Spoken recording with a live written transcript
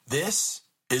This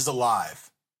is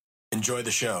Alive. Enjoy the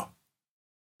show.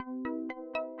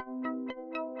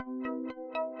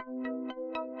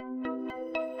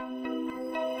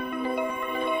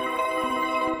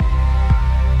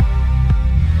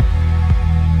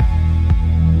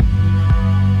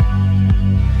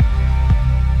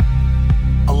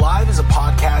 Alive is a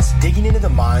podcast digging into the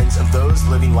minds of those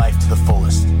living life to the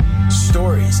fullest.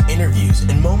 Stories, interviews,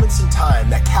 and moments in time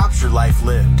that capture life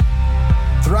lived.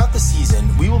 Throughout the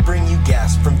season, we will bring you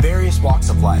guests from various walks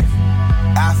of life.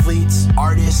 Athletes,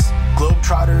 artists,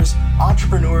 globetrotters,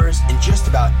 entrepreneurs, and just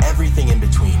about everything in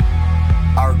between.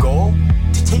 Our goal?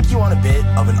 To take you on a bit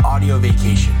of an audio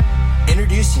vacation,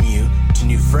 introducing you to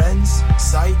new friends,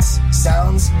 sights,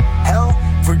 sounds, hell,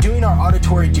 if we're doing our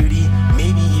auditory duty,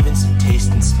 maybe even some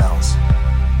taste and smells.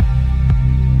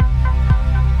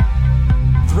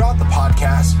 Throughout the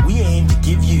podcast, we aim to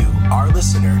give you, our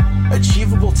listener,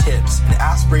 achievable tips and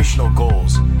aspirational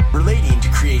goals relating to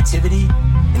creativity,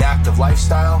 an active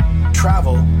lifestyle,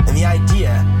 travel, and the idea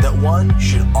that one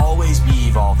should always be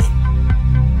evolving.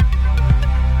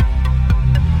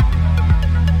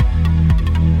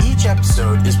 Each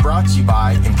episode is brought to you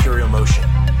by Imperial Motion.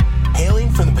 Hailing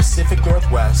from the Pacific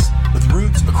Northwest with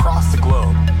roots across the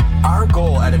globe, our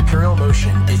goal at Imperial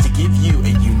Motion is to give you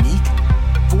a unique,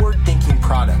 forward-thinking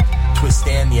product to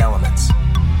withstand the elements.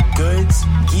 Goods,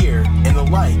 gear, and the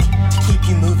like to keep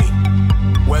you moving.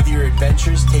 Whether your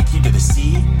adventures take you to the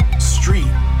sea, street,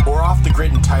 or off the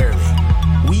grid entirely,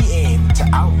 we aim to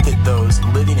outfit those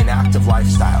living an active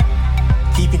lifestyle,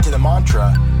 keeping to the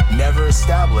mantra, never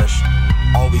established,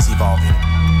 always evolving.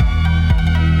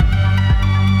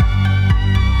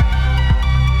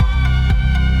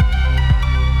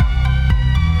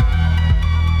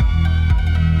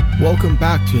 Welcome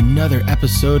back to another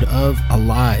episode of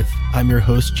Alive. I'm your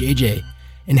host, JJ,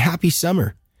 and happy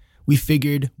summer. We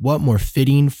figured what more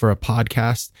fitting for a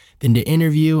podcast than to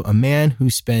interview a man who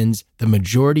spends the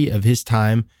majority of his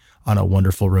time on a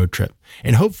wonderful road trip.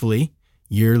 And hopefully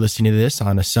you're listening to this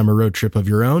on a summer road trip of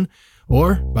your own,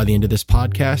 or by the end of this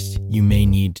podcast, you may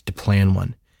need to plan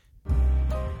one.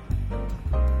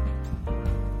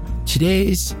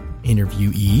 Today's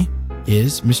interviewee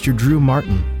is Mr. Drew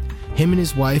Martin. Him and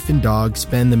his wife and dog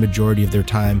spend the majority of their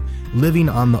time living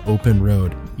on the open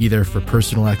road, either for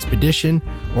personal expedition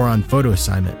or on photo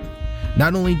assignment.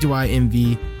 Not only do I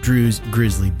envy Drew's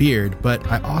grizzly beard, but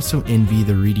I also envy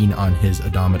the reading on his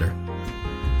odometer.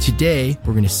 Today,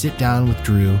 we're going to sit down with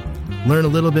Drew, learn a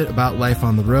little bit about life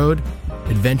on the road,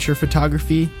 adventure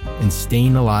photography, and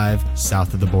staying alive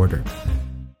south of the border.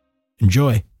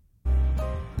 Enjoy.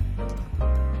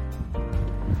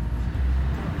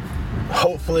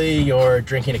 Hopefully you're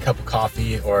drinking a cup of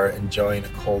coffee or enjoying a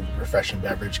cold, refreshing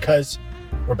beverage, because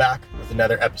we're back with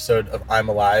another episode of I'm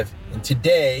Alive. And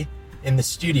today in the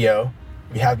studio,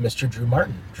 we have Mr. Drew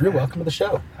Martin. Drew, welcome to the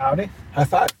show. Howdy. High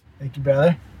five. Thank you,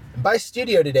 brother. And by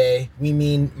studio today, we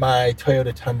mean my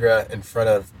Toyota Tundra in front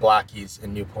of Blackie's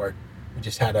in Newport. We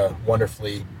just had a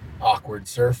wonderfully awkward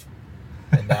surf.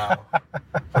 And now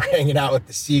we're hanging out with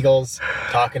the seagulls,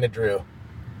 talking to Drew.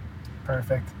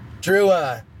 Perfect. Drew,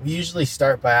 we usually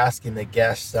start by asking the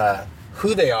guests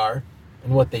who they are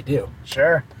and what they do.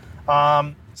 Sure.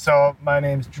 So my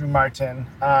name's Drew Martin.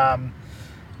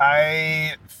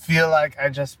 I feel like I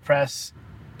just press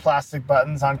plastic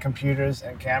buttons on computers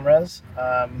and cameras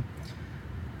and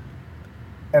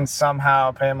somehow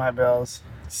pay my bills.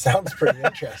 Sounds pretty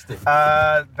interesting.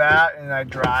 That, and I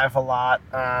drive a lot.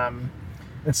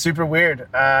 It's super weird.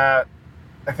 I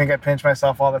think I pinch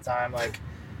myself all the time.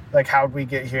 Like, how'd we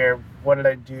get here? What did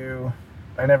I do?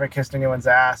 I never kissed anyone's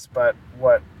ass, but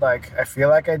I feel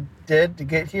like I did to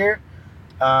get here.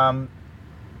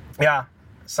 Yeah,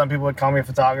 some people would call me a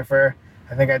photographer.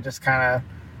 I think I just kind of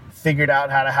figured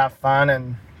out how to have fun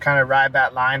and kind of ride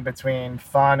that line between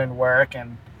fun and work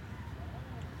and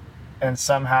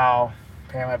somehow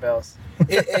pay my bills.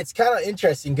 It's kind of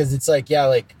interesting because it's like, yeah,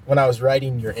 like when I was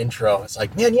writing your intro, it's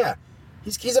like, man, yeah,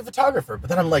 he's a photographer. But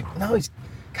then I'm like, no, he's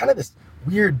kind of this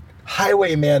weird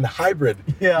highwayman hybrid.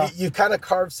 Yeah. You kind of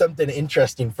carved something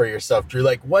interesting for yourself, Drew.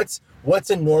 Like, what's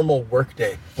a normal work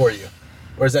day for you?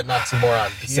 Or is that not some more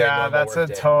on? Yeah, that's a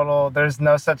total, there's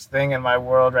no such thing in my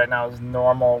world right now as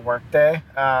normal work day.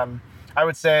 I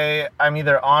would say I'm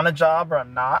either on a job or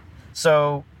I'm not.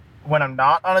 So when I'm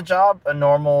not on a job, a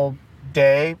normal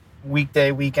day,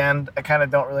 weekday, weekend, I kind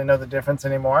of don't really know the difference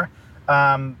anymore.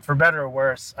 For better or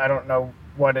worse, I don't know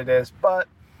what it is, but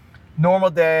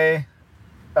normal day,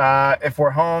 if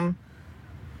we're home,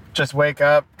 just wake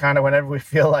up kind of whenever we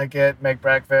feel like it, make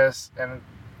breakfast, and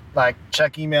like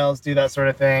check emails, do that sort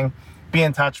of thing, be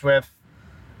in touch with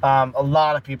A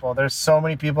lot of people. There's so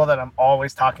many people that I'm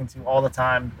always talking to all the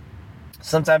time.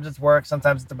 Sometimes it's work,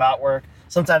 sometimes it's about work,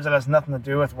 sometimes it has nothing to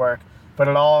do with work, but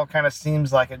it all kind of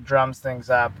seems like it drums things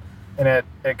up, and it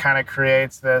kind of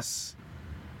creates this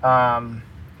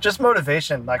just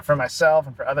motivation, like for myself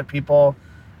and for other people.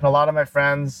 And a lot of my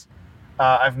friends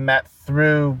I've met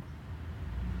through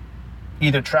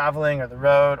either traveling or the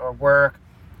road or work,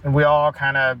 and we all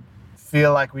kind of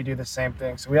feel like we do the same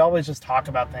thing. So we always just talk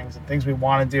about things and things we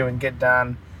want to do and get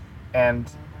done, and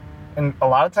a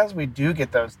lot of times we do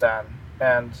get those done,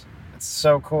 and it's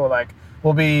so cool. Like,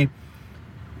 we'll be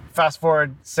fast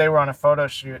forward, say we're on a photo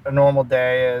shoot. A normal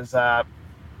day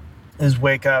is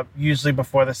wake up usually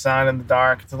before the sun in the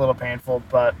dark. It's a little painful,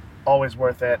 but always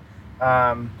worth it.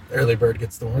 Early bird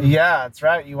gets the worm. Yeah, that's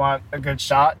right. You want a good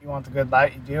shot, you want the good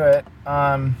light, you do it.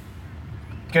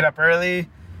 Get up early,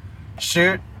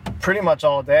 shoot pretty much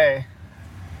all day,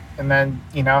 and then,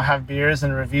 you know, have beers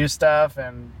and review stuff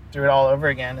and do it all over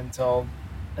again until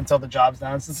the job's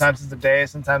done. Sometimes it's a day,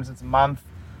 sometimes it's a month.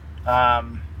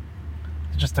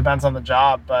 It just depends on the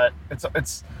job, but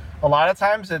it's a lot of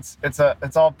times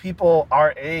it's all people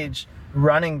our age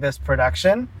running this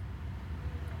production.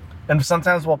 And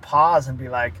sometimes we'll pause and be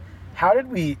like, how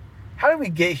did we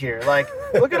get here? Like,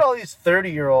 look at all these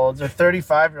 30-year-olds or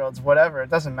 35-year-olds, whatever, it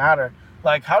doesn't matter.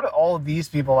 Like, how do all of these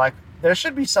people, like, there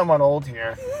should be someone old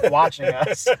here watching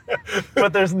us,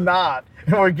 but there's not.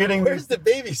 And we're getting... Where's the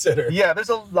babysitter? Yeah, there's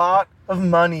a lot of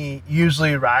money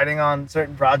usually riding on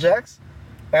certain projects.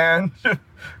 And I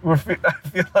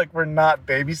feel like we're not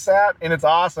babysat, and it's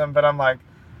awesome, but I'm like,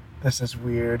 this is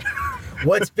weird.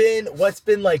 What's been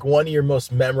like one of your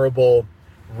most memorable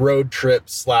road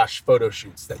trips / photo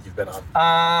shoots that you've been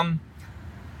on?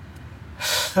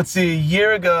 Let's see, a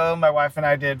year ago, my wife and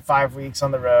I did 5 weeks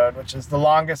on the road, which is the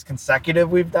longest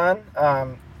consecutive we've done.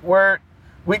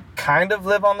 We kind of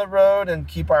live on the road and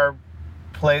keep our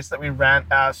place that we rent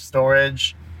as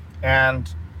storage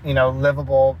and, you know,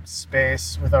 livable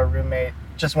space with our roommate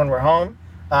just when we're home.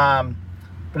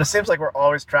 But it seems like we're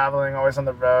always traveling, always on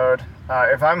the road.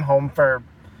 If I'm home for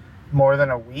more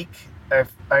than a week,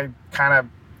 I kind of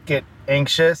get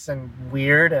anxious and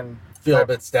weird and feel a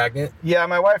bit stagnant. Yeah,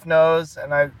 my wife knows,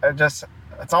 and I just,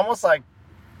 it's almost like,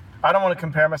 I don't want to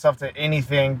compare myself to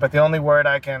anything, but the only word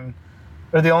I can,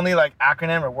 or the only like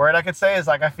acronym or word I could say is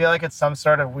like, I feel like it's some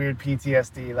sort of weird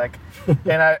PTSD. Like,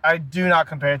 and I do not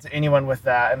compare it to anyone with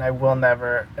that, and I will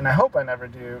never, and I hope I never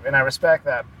do, and I respect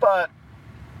that. But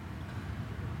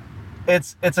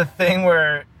it's a thing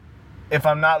where if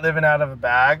I'm not living out of a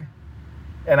bag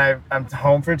and I'm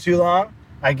home for too long,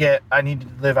 I need to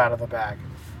live out of a bag.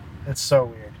 It's so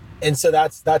weird. And so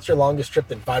that's your longest trip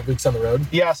then, 5 weeks on the road?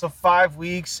 Yeah, so 5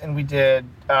 weeks, and we did,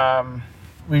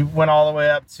 we went all the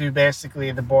way up to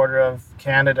basically the border of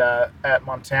Canada at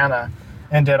Montana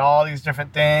and did all these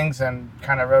different things and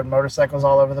kind of rode motorcycles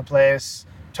all over the place,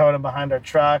 towed them behind our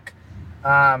truck,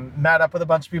 met up with a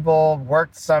bunch of people,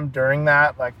 worked some during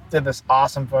that, like did this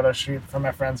awesome photo shoot for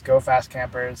my friends Go Fast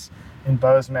Campers in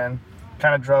Bozeman.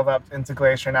 Kind of drove up into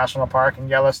Glacier National Park and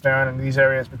Yellowstone and these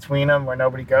areas between them where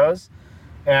nobody goes.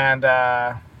 And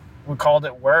we called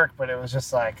it work, but it was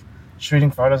just like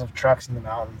shooting photos of trucks in the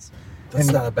mountains.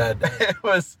 That's not a bad day. It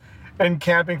was, and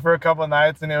camping for a couple of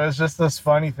nights, and it was just this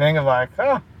funny thing of like,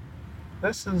 oh,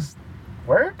 this is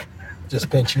work?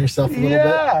 Just pinching yourself a little bit?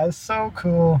 Yeah, it's so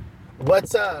cool.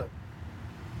 So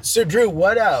Drew,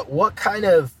 what kind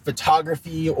of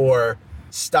photography or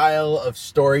style of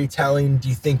storytelling do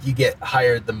you think you get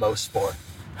hired the most for?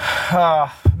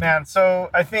 Man, so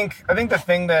I think the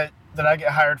thing that I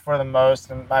get hired for the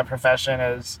most in my profession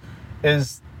is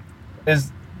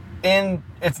it's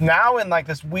now in like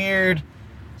this weird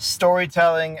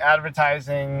storytelling,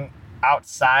 advertising,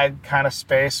 outside kind of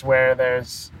space where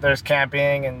there's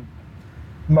camping and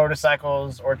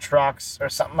motorcycles or trucks or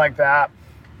something like that,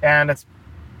 and it's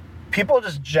people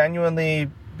just genuinely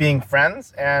being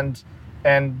friends and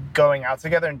going out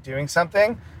together and doing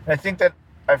something. And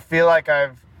I feel like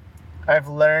I've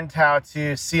learned how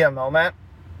to see a moment,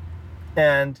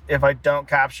 and if I don't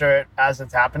capture it as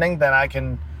it's happening, then I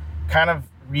can kind of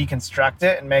reconstruct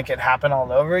it and make it happen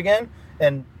all over again.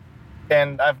 And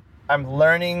I'm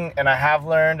learning, and I have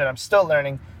learned, and I'm still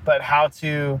learning, but how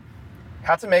to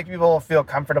make people feel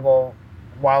comfortable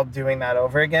while doing that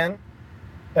over again.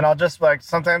 And I'll just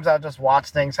sometimes I'll just watch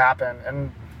things happen,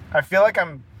 and I feel like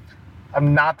I'm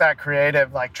not that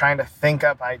creative, like trying to think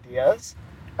up ideas.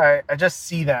 I just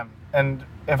see them, and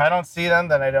if I don't see them,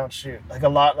 then I don't shoot.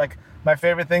 Like my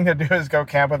favorite thing to do is go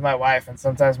camp with my wife, and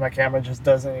sometimes my camera just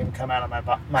doesn't even come out of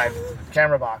my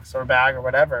camera box or bag or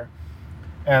whatever.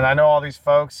 And I know all these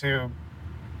folks who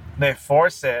they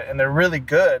force it and they're really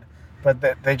good, but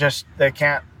they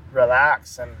can't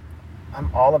relax. And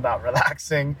I'm all about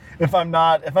relaxing. If I'm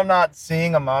not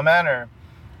seeing a moment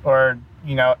or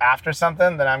after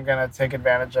something, then I'm gonna take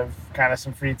advantage of kind of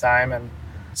some free time. And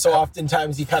so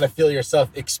oftentimes you kind of feel yourself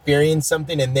experience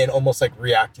something and then almost like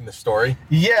reacting the story.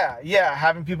 Yeah,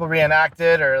 having people reenact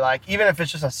it, or like even if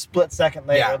it's just a split second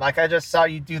later, like I just saw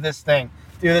you do this thing,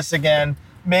 do this again.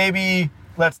 Maybe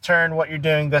let's turn what you're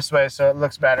doing this way so it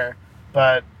looks better.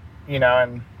 But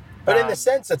But in the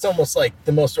sense, it's almost like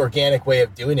the most organic way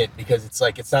of doing it, because it's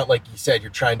like, it's not like you said, you're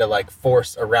trying to like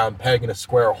force a round peg in a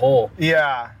square hole.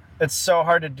 Yeah. It's so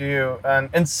hard to do.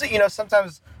 And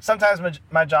sometimes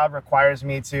my job requires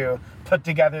me to put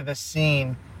together this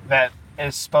scene that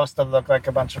is supposed to look like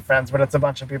a bunch of friends, but it's a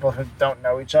bunch of people who don't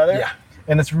know each other. Yeah.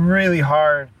 And it's really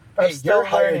hard. Hey, you're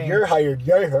hired.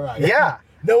 Yeah.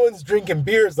 No one's drinking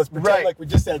beers. Let's pretend like we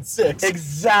just had 6.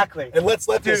 Exactly. And let's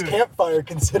let this campfire,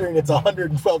 considering it's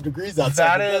 112 degrees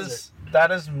outside the desert.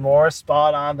 That is more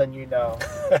spot on than you know.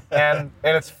 and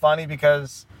it's funny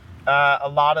because a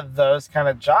lot of those kind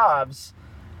of jobs,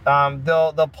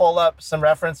 they'll pull up some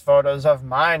reference photos of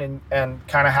mine and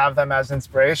kind of have them as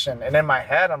inspiration. And in my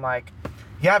head, I'm like,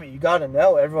 yeah, but you got to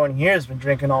know everyone here has been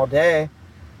drinking all day.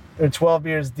 They're 12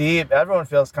 beers deep. Everyone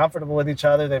feels comfortable with each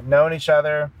other. They've known each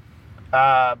other.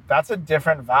 That's a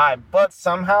different vibe. But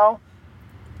somehow,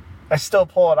 I still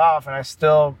pull it off, and I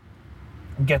still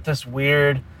get this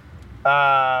weird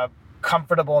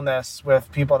comfortableness with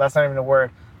people. That's not even a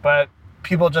word. But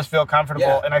people just feel comfortable.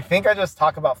 Yeah. And I think I just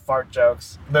talk about fart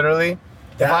jokes, literally.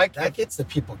 That gets the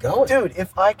people going. Dude,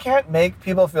 if I can't make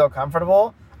people feel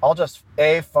comfortable, I'll just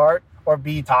A, fart, or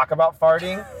B, talk about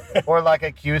farting, or like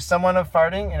accuse someone of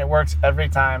farting, and it works every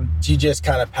time. Do you just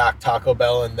kind of pack Taco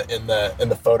Bell in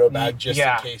the photo bag just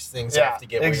in case things have to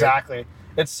get weird? Exactly.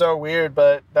 It's so weird,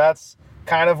 but that's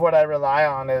kind of what I rely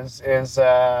on is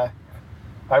I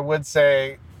would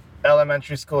say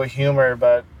elementary school humor,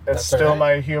 but it's still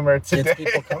my humor today. Gets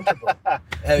people comfortable.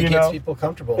 And it gets people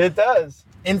comfortable. It does.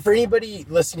 And for anybody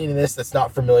listening to this that's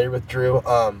not familiar with Drew,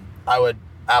 I would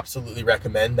absolutely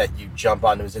recommend that you jump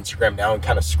onto his Instagram now and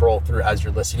kind of scroll through as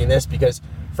you're listening to this, because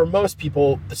for most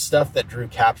people, the stuff that Drew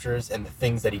captures and the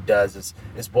things that he does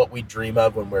is what we dream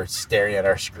of when we're staring at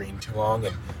our screen too long,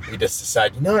 and we just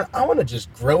decide, you know what, I want to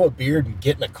just grow a beard and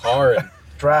get in a car and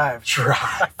drive.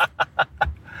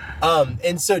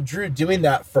 And so Drew, doing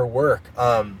that for work,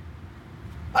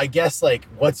 I guess, like,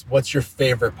 what's your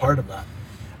favorite part of that?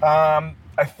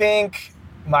 I think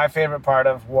my favorite part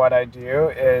of what I do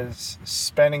is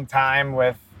spending time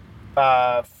with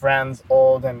friends,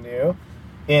 old and new,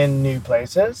 in new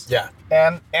places. Yeah.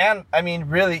 And I mean,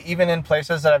 really, even in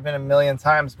places that I've been a million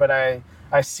times, but I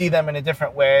see them in a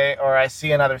different way, or I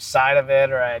see another side of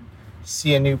it, or I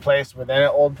see a new place within an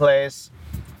old place.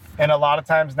 And a lot of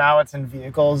times now it's in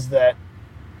vehicles that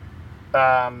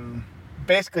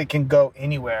basically can go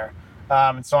anywhere.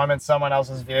 And so I'm in someone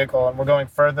else's vehicle, and we're going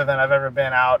further than I've ever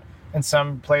been out in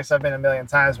some place I've been a million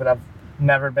times, but I've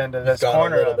never been to this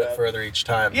corner of it. A little bit further each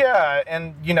time. Yeah,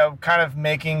 and kind of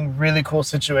making really cool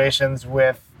situations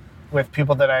with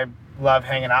people that I love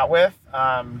hanging out with.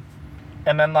 And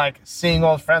then like seeing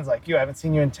old friends like you. I haven't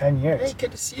seen you in 10 years. Hey,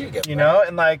 good to see you again.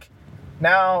 And like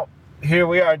now here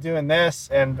we are doing this,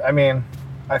 and I mean,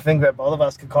 I think that both of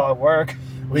us could call it work.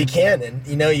 We can, and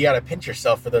you got to pinch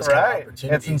yourself for those kind of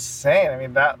opportunities. It's insane. I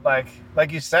mean, that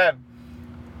like you said,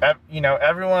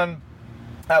 everyone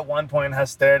at one point has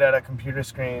stared at a computer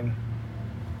screen,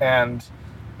 and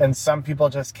some people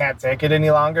just can't take it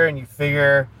any longer, and you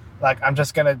figure, like, I'm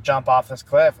just gonna jump off this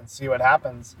cliff and see what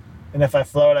happens, and if I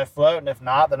float, I float, and if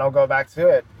not, then I'll go back to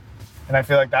it. And I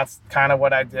feel like that's kind of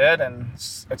what I did, and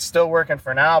it's still working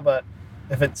for now, but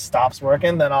if it stops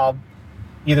working, then I'll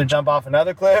either jump off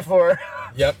another cliff or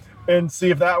and see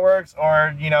if that works,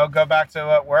 or go back to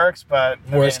what works. But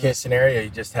worst case scenario, you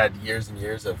just had years and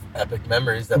years of epic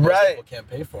memories that most people can't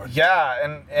pay for.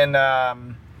 Yeah,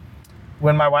 and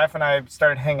when my wife and I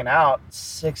started hanging out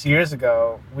 6 years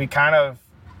ago, we kind of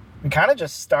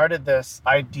just started this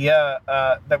idea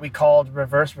that we called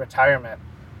reverse retirement.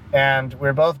 And we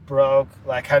were both broke,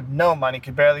 like had no money,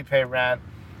 could barely pay rent.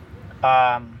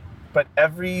 But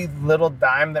every little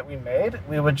dime that we made,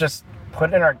 we would just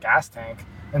put in our gas tank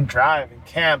and drive and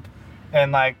camp,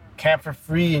 and like camp for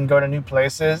free and go to new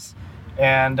places.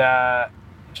 And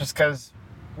just because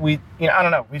I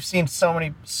don't know, we've seen so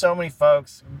many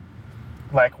folks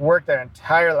like work their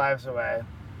entire lives away,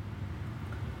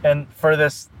 and for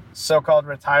this so-called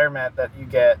retirement that you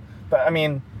get. But I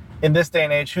mean, in this day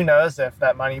and age, who knows if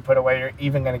that money you put away you're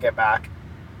even going to get back?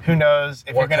 Who knows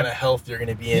if what kind of health you're going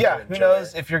to be in? Yeah, who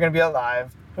knows if you're going to be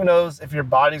alive? who knows if your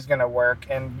body's going to work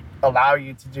and allow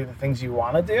you to do the things you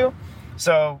want to do.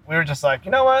 So we were just like,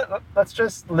 you know what? Let's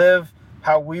just live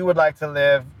how we would like to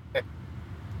live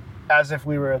as if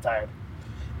we were retired.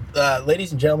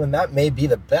 Ladies and gentlemen, that may be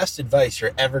the best advice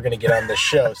you're ever going to get on this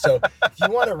show. So if you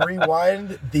want to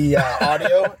rewind the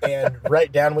audio and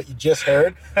write down what you just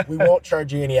heard, we won't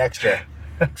charge you any extra.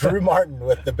 Drew Martin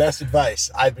with the best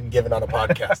advice I've been given on a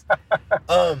podcast.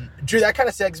 Drew, that kind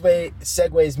of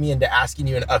segues me into asking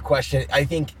you a question. I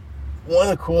think one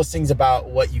of the coolest things about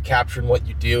what you capture and what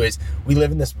you do is we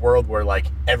live in this world where like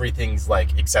everything's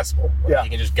like accessible. Like, yeah. You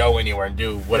can just go anywhere and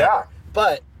do whatever. Yeah.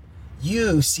 But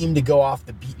you seem to go off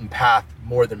the beaten path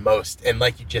more than most. And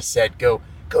like you just said, go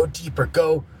deeper,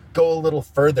 go a little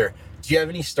further. Do you have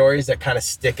any stories that kind of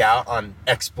stick out on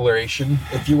exploration,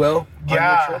 if you will, on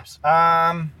your trips?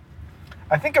 I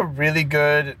think a really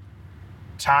good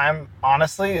time,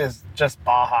 honestly, is just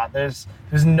Baja. There's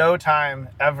no time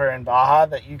ever in Baja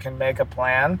that you can make a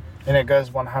plan and it goes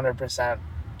 100%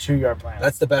 to your plan.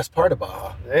 That's the best part of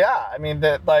Baja. Yeah, I mean,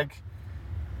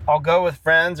 I'll go with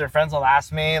friends, or friends will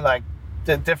ask me like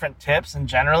different tips, and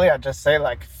generally I just say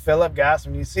like fill up gas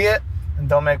when you see it and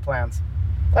don't make plans.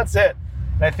 That's it.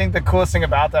 And I think the coolest thing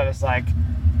about that is like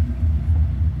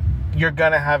you're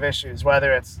gonna have issues,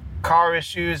 whether it's car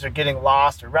issues or getting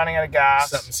lost or running out of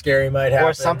gas. Something scary might happen.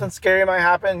 Or something scary might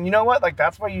happen. You know what? Like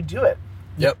that's why you do it.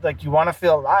 Yep. Like you want to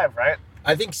feel alive, right?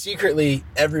 I think secretly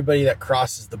everybody that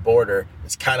crosses the border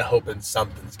is kind of hoping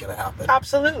something's gonna happen.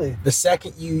 Absolutely. The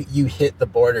second you hit the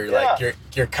border, like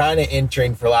you're kind of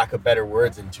entering, for lack of better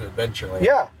words, into Adventureland.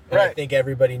 Yeah, and right. I think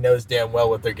everybody knows damn well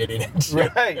what they're getting into.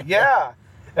 Right. Yeah.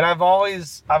 And I've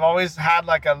always had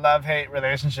like a love-hate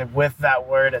relationship with that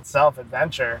word itself,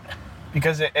 adventure,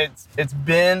 because it's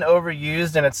been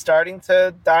overused and it's starting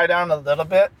to die down a little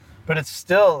bit, but it's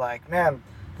still like, man,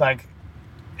 like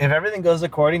if everything goes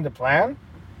according to plan,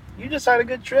 you just had a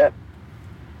good trip.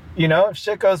 You know, if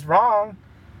shit goes wrong,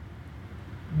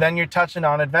 then you're touching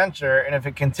on adventure. And if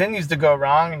it continues to go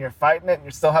wrong and you're fighting it and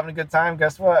you're still having a good time,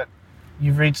 guess what?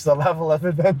 You've reached the level of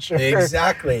adventure.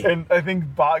 Exactly. And I think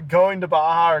going to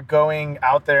Baja or going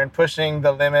out there and pushing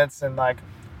the limits and like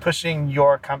pushing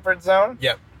your comfort zone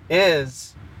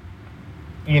is,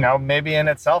 you know, maybe in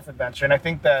itself adventure. And I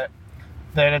think that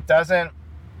it doesn't,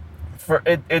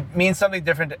 it means something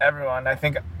different to everyone. I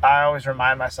think I always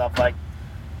remind myself, like,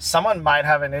 someone might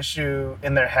have an issue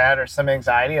in their head or some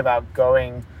anxiety about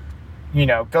going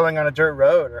on a dirt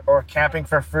road or camping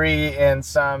for free in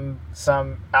some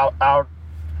out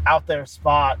there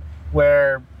spot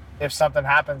where if something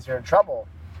happens, you're in trouble.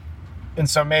 And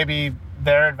so maybe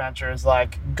their adventure is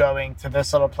like going to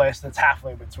this little place that's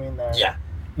halfway between there. Yeah.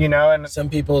 You know, and some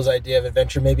people's idea of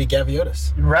adventure may be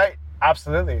Gaviotas. Right.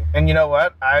 Absolutely. And you know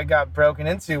what? I got broken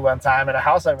into one time at a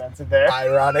house I rented there.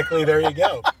 Ironically, there you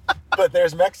go. But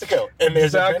there's Mexico and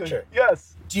there's adventure.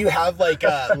 Yes. Do you have like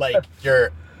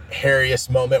your hairiest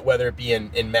moment, whether it be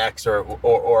in Mex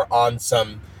or on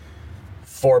some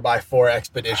 4x4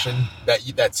 expedition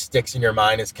that sticks in your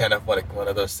mind as kind of like one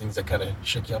of those things that kind of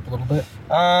shook you up a little bit?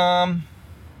 I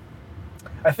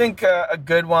think a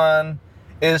good one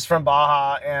is from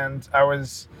Baja, and I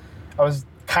went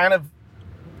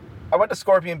to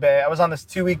Scorpion Bay. I was on this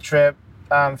 2-week trip,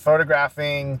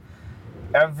 photographing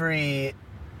every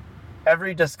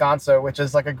descanso, which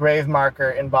is like a grave marker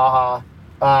in Baja,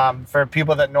 for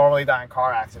people that normally die in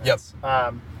car accidents.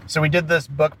 Yep. So we did this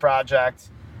book project,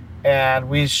 and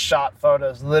we shot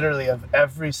photos literally of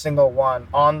every single one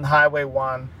on Highway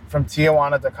 1 from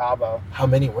Tijuana to Cabo. How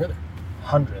many were there?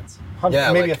 Hundreds,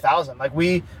 yeah, maybe like 1,000. Like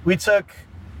we took,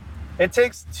 it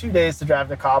takes 2 days to drive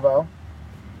to Cabo,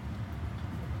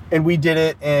 and we did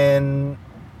it in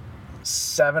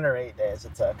 7 or 8 days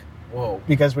it took. Whoa.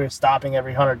 Because we were stopping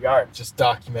every 100 yards. Just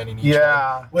documenting each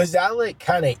one. Was that like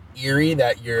kind of eerie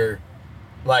that you're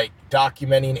like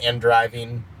documenting and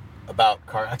driving about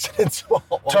car accidents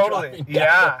while totally.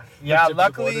 Yeah.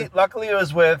 Luckily it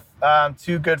was with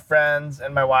 2 good friends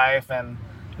and my wife, and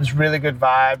it was really good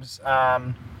vibes.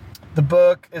 The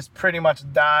book is pretty much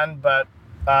done, but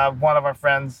one of our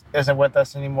friends isn't with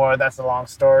us anymore. That's a long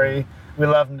story. We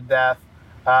love him to death.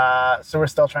 So we're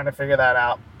still trying to figure that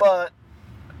out. But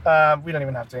we don't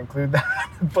even have to include that.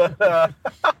 But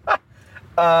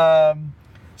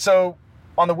so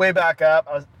on the way back up,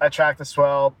 I tracked a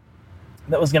swell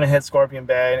that was going to hit Scorpion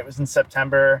Bay, and it was in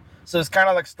September. So it was kind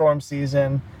of like storm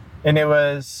season, and it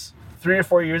was 3 or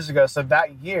 4 years ago. So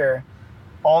that year,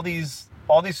 all these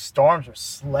storms were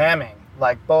slamming,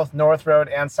 like both North Road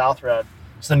and South Road.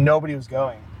 So nobody was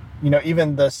going. You know,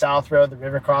 even the South Road, the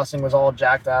river crossing was all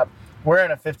jacked up. We're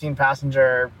in a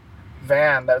 15-passenger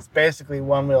van that's basically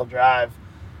one-wheel drive.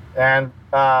 And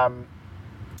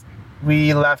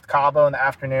we left Cabo in the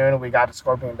afternoon. We got to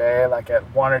Scorpion Bay like at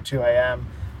 1 or 2 a.m.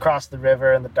 Crossed the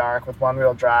river in the dark with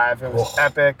one-wheel drive. It was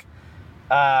epic.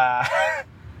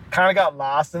 Kind of got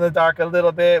lost in the dark a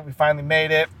little bit. We finally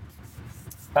made it.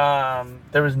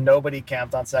 There was nobody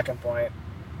camped on Second Point,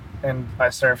 and I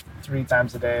surfed 3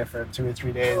 times a day for 2 or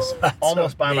 3 days,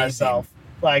 almost by myself.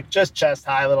 Like just chest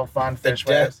high, little fun fish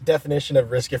waves. Definition of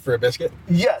risk it for a biscuit.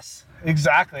 Yes,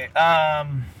 exactly.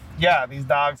 Yeah, these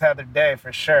dogs had their day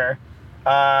for sure.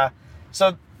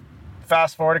 So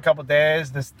fast forward a couple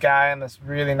days, this guy in this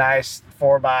really nice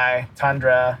 4x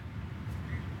Tundra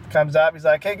comes up. He's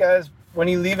like, "Hey guys, when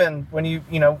are you leaving?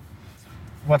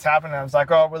 What's happening?" I was like,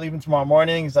 "Oh, we're leaving tomorrow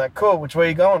morning." He's like, "Cool, which way are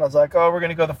you going?" I was like, "Oh, we're going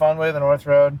to go the fun way, the North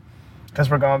Road,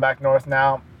 because we're going back north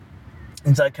now."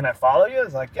 He's like, "Can I follow you?" I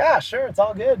was like, "Yeah, sure, it's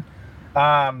all good."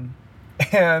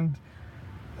 And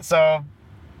so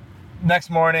next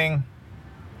morning,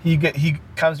 he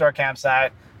comes to our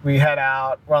campsite. We head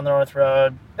out. We're on the North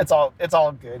Road. It's all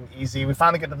good and easy. We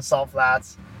finally get to the Salt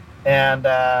Flats, and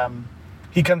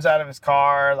he comes out of his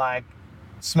car like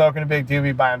smoking a big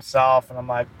doobie by himself, and I'm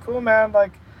like, "Cool, man.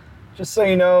 Like, just so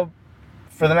you know,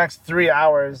 for the next 3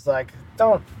 hours, like,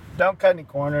 don't cut any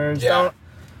corners. Yeah.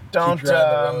 Don't keep your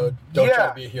eye on the road. Don't try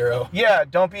to be a hero. Yeah,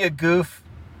 don't be a goof.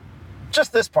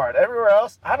 Just this part. Everywhere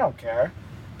else, I don't care.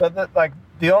 But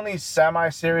the only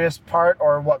semi-serious part,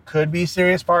 or what could be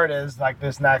serious part, is like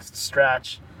this next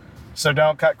stretch. So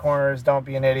don't cut corners. Don't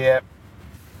be an idiot.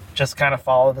 Just kind of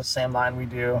follow the same line we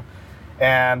do."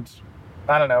 And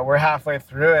I don't know, we're halfway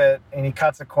through it, and he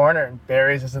cuts a corner and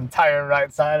buries his entire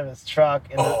right side of his truck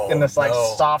in this like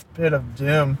soft pit of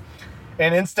doom.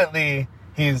 And instantly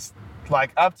he's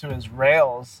like up to his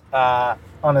rails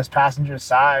on his passenger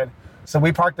side. So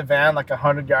we parked the van like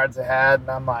 100 yards ahead, and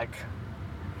I'm a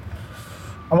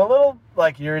little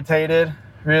like irritated.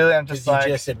 Really, I'm just like,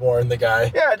 you just had warned the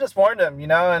guy. Yeah, I just warned him,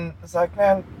 and it's like,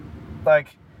 man,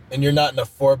 like. And you're not in a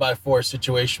 4x4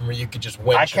 situation where you could just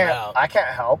winch him out. I can't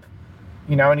help,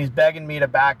 and he's begging me to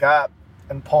back up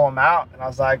and pull him out. And I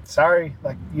was like, "Sorry,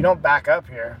 like, you don't back up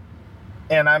here.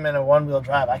 And I'm in a one-wheel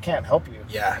drive. I can't help you."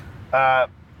 Yeah.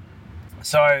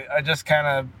 So I just kind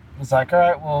of was like, "All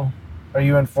right, well, are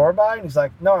you in 4x?" And he's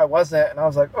like, "No, I wasn't." And I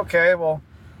was like, "Okay, well,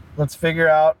 let's figure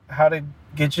out how to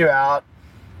get you out."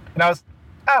 And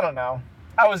I don't know.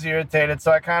 I was irritated,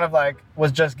 so I kind of like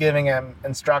was just giving him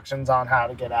instructions on how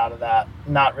to get out of that,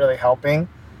 not really helping.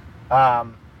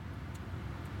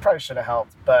 Probably should have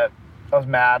helped, but I was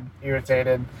mad,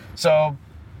 irritated. So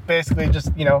basically just,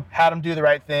 had him do the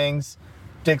right things,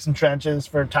 dig some trenches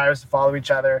for tires to follow each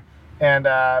other, and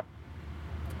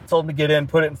told him to get in,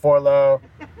 put it in 4-low,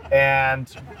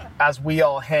 and as we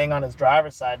all hang on his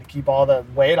driver's side to keep all the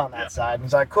weight on that side. And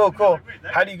he's like, cool.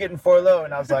 How do you get in 4-low?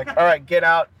 And I was like, all right, get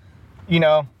out.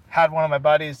 Had one of my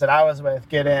buddies that I was with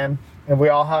get in, and we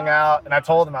all hung out. And I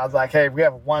told him, I was like, hey, we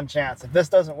have one chance. If this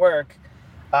doesn't work,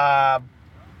 we're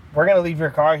going to leave your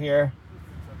car here.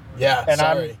 Yeah, and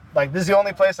sorry. I'm like, this is the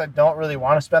only place I don't really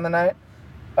want to spend the night.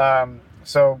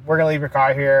 So we're going to leave your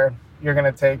car here. You're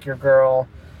going to take your girl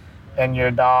and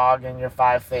your dog and your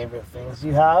 5 favorite things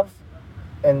you have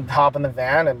and hop in the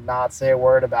van and not say a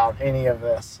word about any of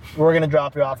this. We're going to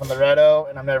drop you off on Loretto,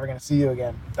 and I'm never going to see you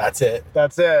again. That's it.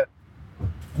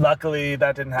 Luckily,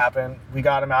 that didn't happen. We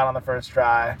got him out on the first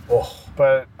try. Oh.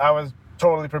 But I was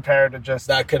totally prepared to just...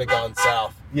 That could have gone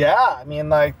south. Yeah, I mean,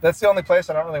 like, that's the only place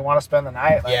I don't really want to spend the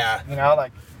night. Like, yeah.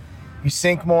 Like, you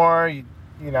sink more, you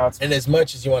know... It's... And as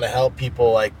much as you want to help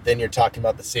people, like, then you're talking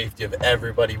about the safety of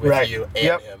everybody with you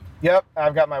and him. Yep,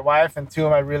 I've got my wife and 2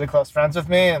 of my really close friends with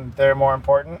me, and they're more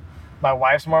important. My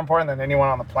wife's more important than anyone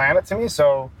on the planet to me,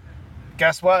 so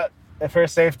guess what? If her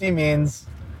safety means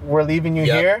we're leaving you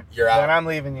here, you're out. Then I'm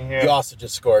leaving you here. You also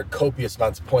just scored copious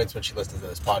amounts of points when she listened to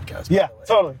this podcast. Yeah,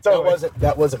 totally.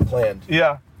 That wasn't planned.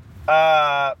 Yeah.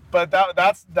 But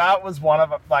that was one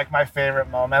of, like, my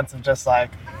favorite moments of just, like,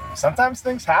 sometimes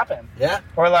things happen. Yeah.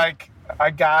 Or, like,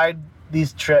 I guide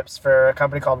these trips for a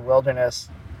company called Wilderness.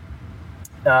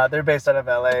 They're based out of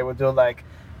LA. We'll do, like,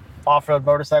 off-road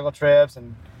motorcycle trips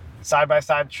and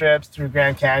side-by-side trips through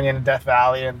Grand Canyon and Death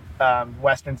Valley and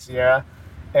Western Sierra.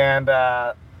 And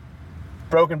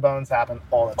broken bones happen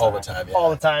all the time. All the time, yeah. All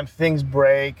the time. Things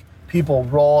break. People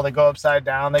roll. They go upside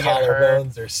down. They get hurt.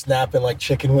 Collarbones are snapping like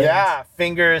chicken wings. Yeah.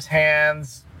 Fingers,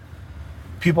 hands.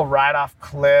 People ride off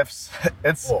cliffs.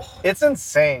 It's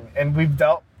insane. And we've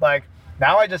dealt, like,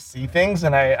 now I just see things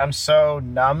and I'm so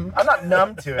numb. I'm not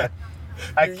numb to it.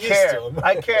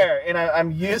 I care, and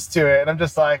I'm used to it, and I'm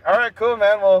just like, all right, cool,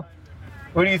 man. Well,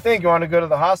 what do you think? You want to go to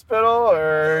the hospital,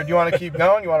 or do you want to keep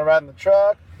going? You want to ride in the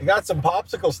truck? You got some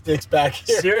popsicle sticks back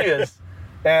here. Serious.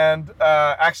 And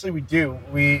actually, we do.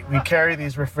 We carry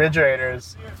these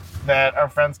refrigerators that our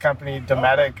friend's company,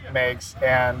 Dometic, makes,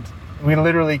 and we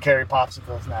literally carry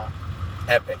popsicles now.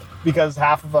 Epic. Because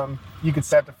half of them you could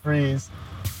set to freeze.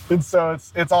 And so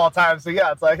it's all time. So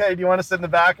yeah, it's like, hey, do you want to sit in the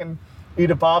back and eat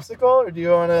a popsicle, or do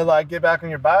you want to like get back on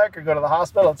your bike or go to the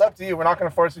hospital? It's up to you. We're not going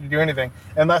to force you to do anything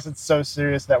unless it's so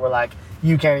serious that we're like,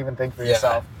 you can't even think for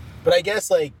yourself. But I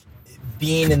guess like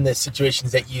being in the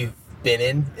situations that you've been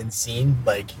in and seen,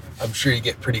 like I'm sure you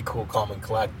get pretty cool, calm, and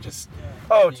collect. Just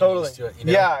totally. Used to it, you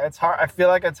know? Yeah, it's hard. I feel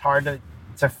like it's hard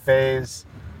to phase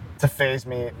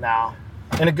me now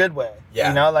in a good way. Yeah.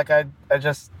 You know, like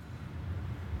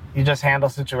you just handle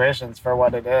situations for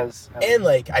what it is. And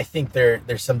like I think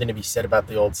there's something to be said about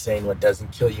the old saying, "What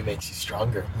doesn't kill you makes you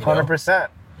stronger." 100%.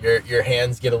 Your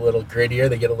hands get a little grittier,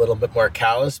 they get a little bit more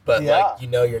callous, but like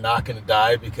you're not going to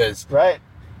die because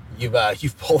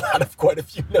you've pulled out of quite a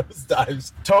few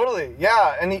nosedives. Totally,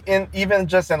 yeah, and even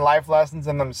just in life lessons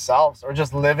in themselves, or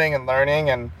just living and learning,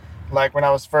 and like when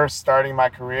I was first starting my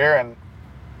career, and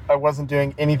I wasn't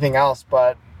doing anything else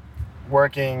but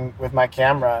working with my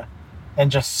camera, and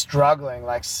just struggling,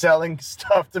 like selling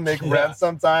stuff to make rent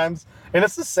sometimes, and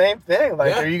it's the same thing.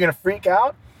 Like, are you gonna freak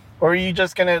out? Or are you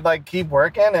just gonna like keep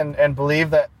working and believe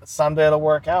that someday it'll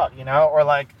work out, you know?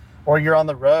 Or you're on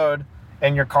the road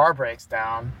and your car breaks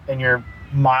down and you're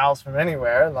miles from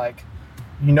anywhere, like,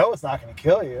 you know it's not gonna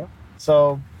kill you.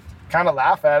 So kind of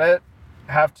laugh at it,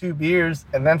 have 2 beers,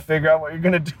 and then figure out what you're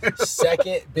gonna do.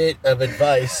 Second bit of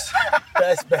advice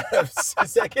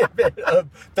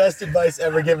best advice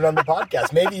ever given on the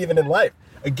podcast, maybe even in life.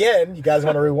 Again, you guys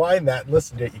want to rewind that and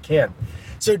listen to it, you can.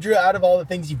 So Drew, out of all the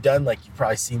things you've done, like you've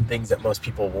probably seen things that most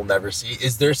people will never see.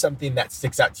 Is there something that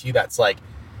sticks out to you that's like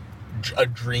a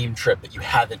dream trip that you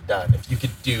haven't done? If you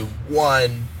could do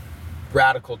one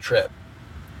radical trip.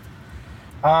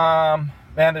 Man,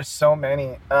 there's so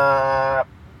many.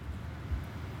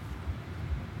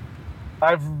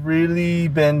 I've really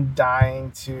been dying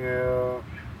to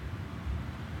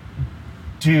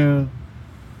do,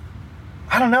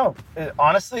 I don't know,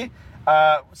 honestly.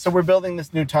 So we're building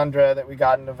this new Tundra that we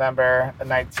got in November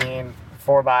 19,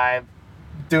 4x,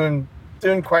 doing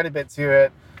quite a bit to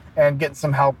it, and getting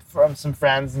some help from some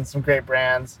friends and some great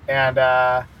brands. And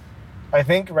I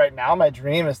think right now my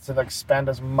dream is to like spend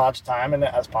as much time in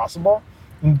it as possible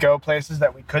and go places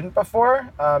that we couldn't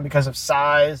before because of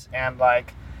size and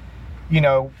like, you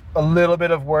know, a little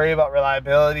bit of worry about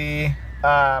reliability.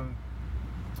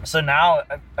 So now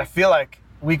I feel like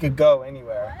we could go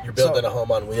anywhere. You're building a home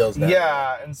on wheels now.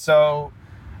 Yeah, and so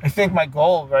I think my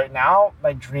goal right now,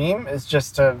 my dream, is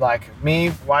just to like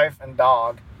me, wife, and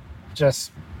dog,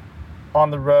 just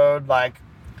on the road, like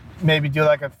maybe do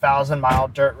like 1,000-mile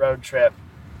dirt road trip.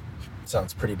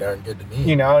 Sounds pretty darn good to me.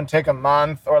 You know, and take a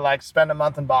month, or like spend a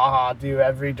month in Baja, do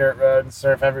every dirt road and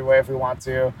surf every way if we want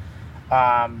to.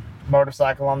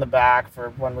 Motorcycle on the back for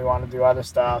when we want to do other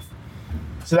stuff.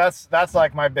 So that's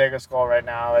like my biggest goal right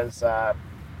now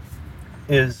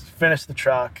is finish the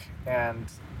truck and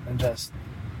just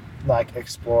like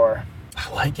explore. I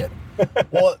like it.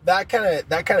 Well, that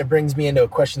kind of brings me into a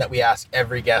question that we ask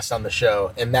every guest on the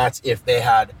show, and that's if they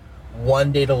had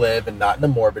one day to live, and not in a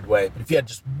morbid way, but if you had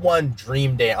just one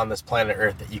dream day on this planet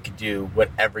Earth that you could do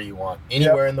whatever you want,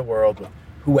 anywhere in the world with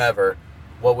whoever,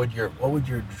 what would your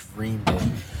dream day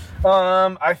be?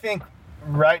 I think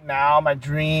right now my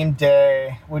dream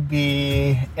day would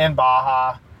be in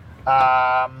Baja.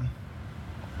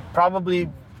 Probably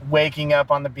waking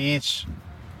up on the beach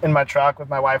in my truck with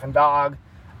my wife and dog.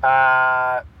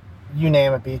 You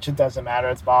name a beach, it doesn't matter,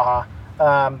 it's Baja.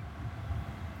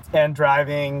 And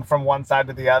driving from one side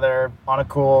to the other on a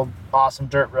cool, awesome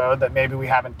dirt road that maybe we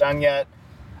haven't done yet.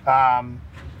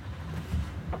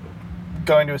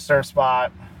 Going to a surf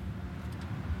spot.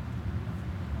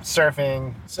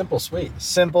 Surfing. Simple, sweet.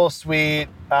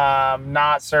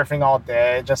 Not surfing all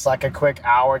day, just like a quick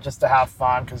hour just to have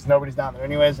fun, because nobody's down there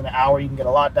anyways. In an hour you can get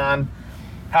a lot done.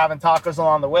 Having tacos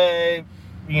along the way,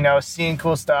 you know, seeing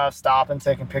cool stuff, stopping,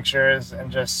 taking pictures,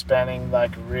 and just spending like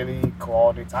really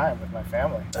quality time with my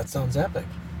family. That sounds epic.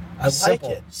 I like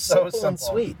it. So simple and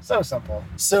sweet. So simple.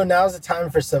 So now's the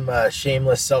time for some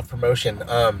shameless self-promotion.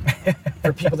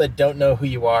 For people that don't know who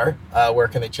you are, where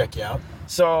can they check you out?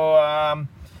 So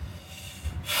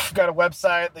got a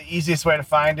website. The easiest way to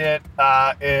find it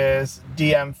is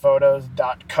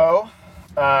dmphotos.co.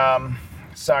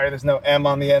 Sorry, there's no M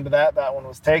on the end of that. That one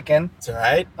was taken. It's all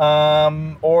right.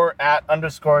 Or at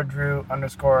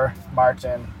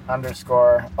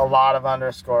 _Drew_Martin_ a lot of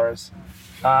underscores.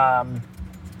 I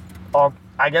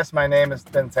guess my name has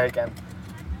been taken.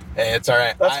 Hey, it's all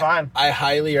right. That's fine. I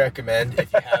highly recommend,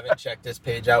 if you haven't checked his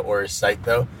page out or his site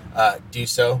though, do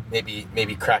so.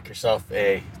 Maybe crack yourself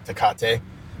a Tecate,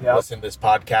 listen to this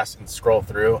podcast and scroll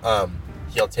through.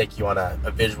 He'll take you on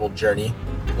a visual journey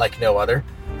like no other.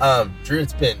 Drew,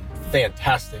 it's been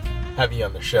fantastic having you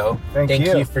on the show. Thank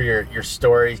you for your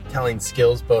storytelling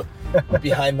skills, both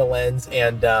behind the lens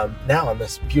and now on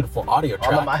this beautiful audio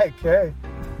track. On the mic, hey.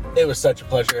 It was such a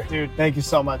pleasure. Dude, thank you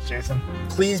so much, Jason.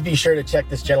 Please be sure to check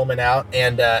this gentleman out.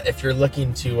 And if you're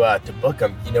looking to book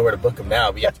him, you know where to book him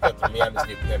now. But you have to go through me. I'm his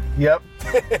new pimp. Yep.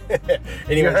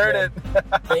 Anyways, you heard it.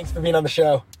 Thanks for being on the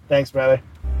show. Thanks, brother.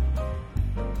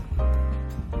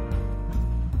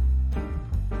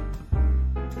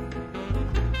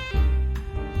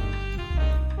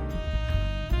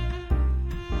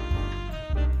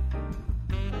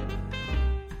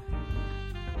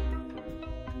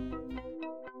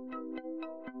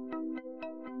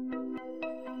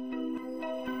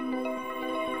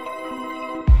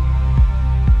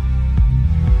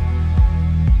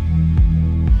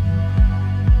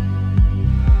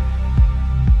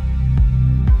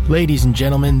 Ladies and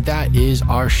gentlemen, that is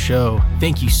our show.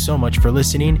 Thank you so much for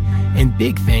listening, and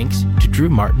big thanks to Drew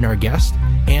Martin, our guest,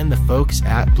 and the folks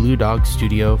at Blue Dog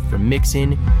Studio for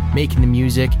mixing, making the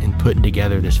music, and putting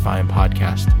together this fine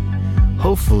podcast.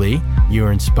 Hopefully, you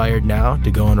are inspired now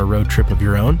to go on a road trip of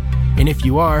your own, and if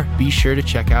you are, be sure to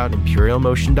check out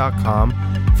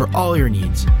ImperialMotion.com for all your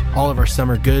needs. All of our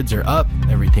summer goods are up,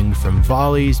 everything from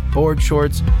volleys, board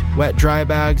shorts, wet dry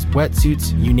bags,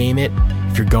 wetsuits, you name it.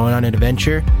 If you're going on an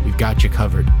adventure, we've got you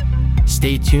covered.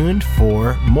 Stay tuned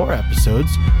for more episodes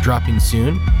dropping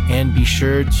soon, and be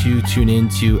sure to tune in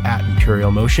to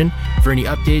 @ImperialMotion for any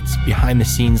updates, behind the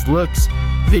scenes looks,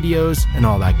 videos, and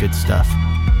all that good stuff.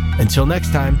 Until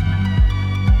next time.